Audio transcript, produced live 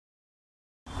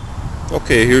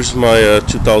Okay, here's my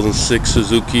 2006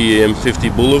 Suzuki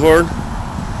M50 Boulevard.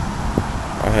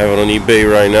 I have it on eBay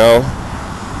right now.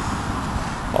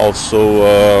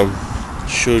 Also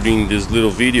shooting this little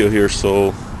video here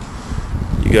so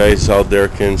you guys out there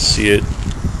can see it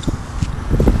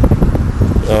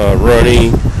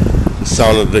running, the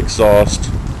sound of the exhaust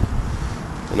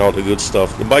and all the good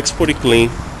stuff. The bike's pretty clean.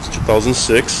 It's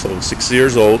 2006, so 6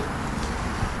 years old.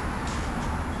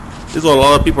 This is what a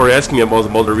lot of people are asking me about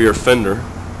the rear fender.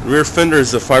 The rear fender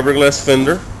is a fiberglass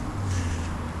fender.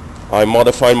 I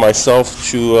modified myself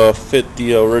to fit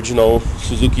the original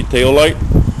Suzuki tail light,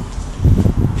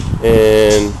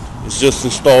 and it just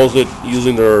installs it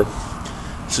using their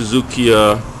Suzuki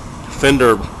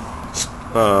fender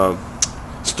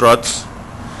struts.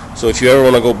 So if you ever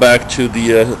want to go back to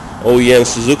the OEM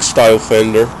Suzuki style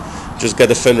fender, just get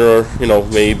the fender,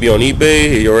 maybe on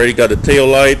eBay. You already got a tail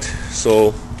light,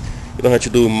 so you don't have to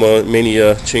do many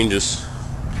changes.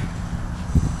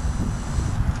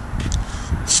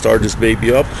 Start this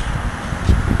baby up.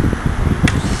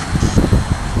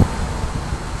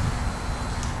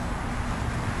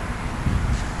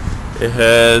 It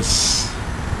has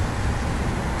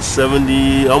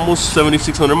almost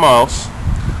 7,600 miles.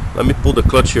 Let me pull the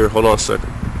clutch here. Hold on a second.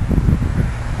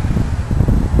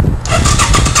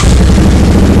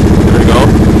 There we go.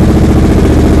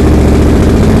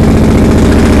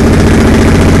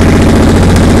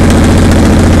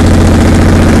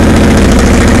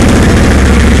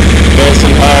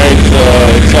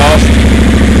 Exhaust,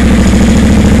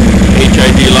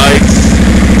 HID lights,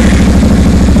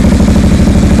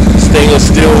 stainless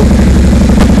steel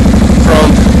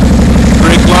front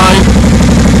brake line.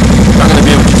 Not going to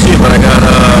be able to see it, but I got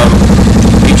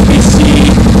HPC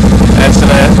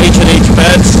H&H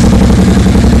pads.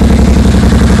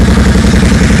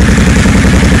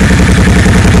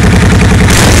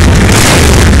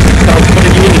 Sounds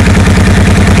pretty neat.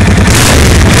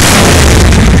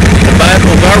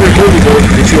 Removable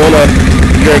if you want to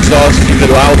your exhaust even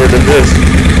louder than this.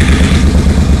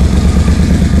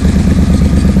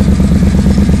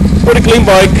 Pretty clean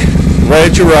bike,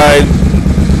 ready to ride,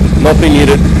 nothing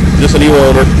needed, just a new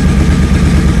owner.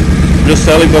 I'm just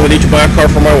selling because I need to buy a car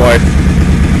for my wife.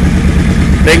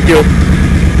 Thank you.